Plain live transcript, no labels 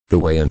The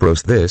Wayans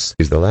Bros. This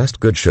is the last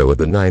good show of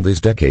the 90s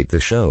decade.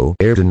 The show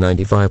aired in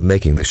 95,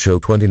 making the show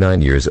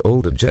 29 years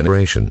old. A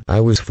generation.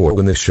 I was 4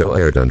 when the show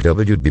aired on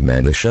WB.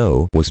 Man, the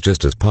show was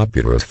just as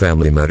popular as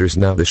Family Matters.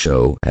 Now the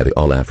show had an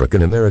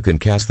all-African-American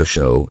cast. The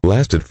show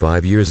lasted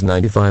 5 years,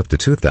 95 to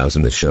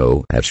 2000. The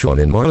show had Sean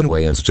and Marlon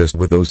Wayans. Just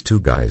with those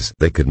two guys,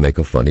 they could make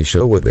a funny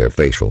show with their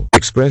facial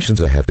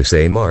expressions. I have to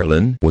say,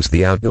 Marlon was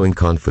the outgoing,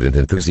 confident,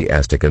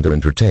 enthusiastic, and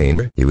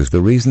entertainer. He was the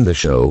reason the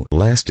show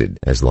lasted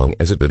as long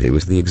as it did. He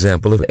was the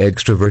example of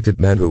extroverted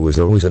man who was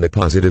always in a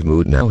positive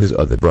mood. Now his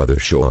other brother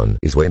Sean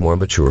is way more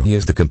mature. He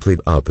is the complete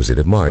opposite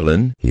of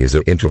Marlon. He is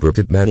an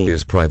introverted man. He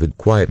is private,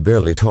 quiet,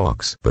 barely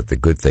talks. But the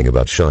good thing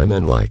about shy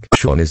men like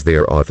Sean is they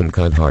are often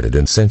kind-hearted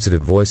and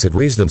sensitive, voice of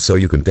wisdom, so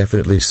you can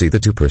definitely see the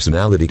two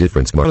personality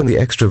difference. Marlon the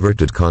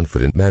extroverted,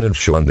 confident man, and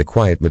Sean the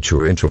quiet,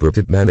 mature,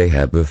 introverted man. They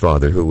have a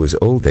father who is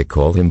old. They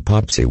call him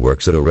Pops. He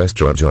works at a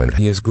restaurant joint.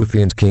 He is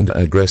goofy and kinda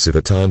aggressive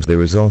at times.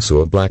 There is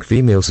also a black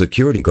female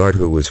security guard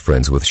who is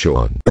friends with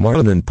Sean.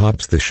 Marlon and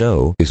Pops. The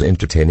show is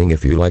entertaining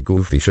if you like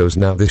goofy shows.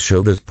 Now this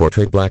show does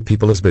portray black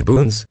people as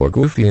baboons or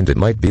goofy, and it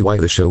might be why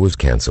the show was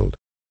cancelled.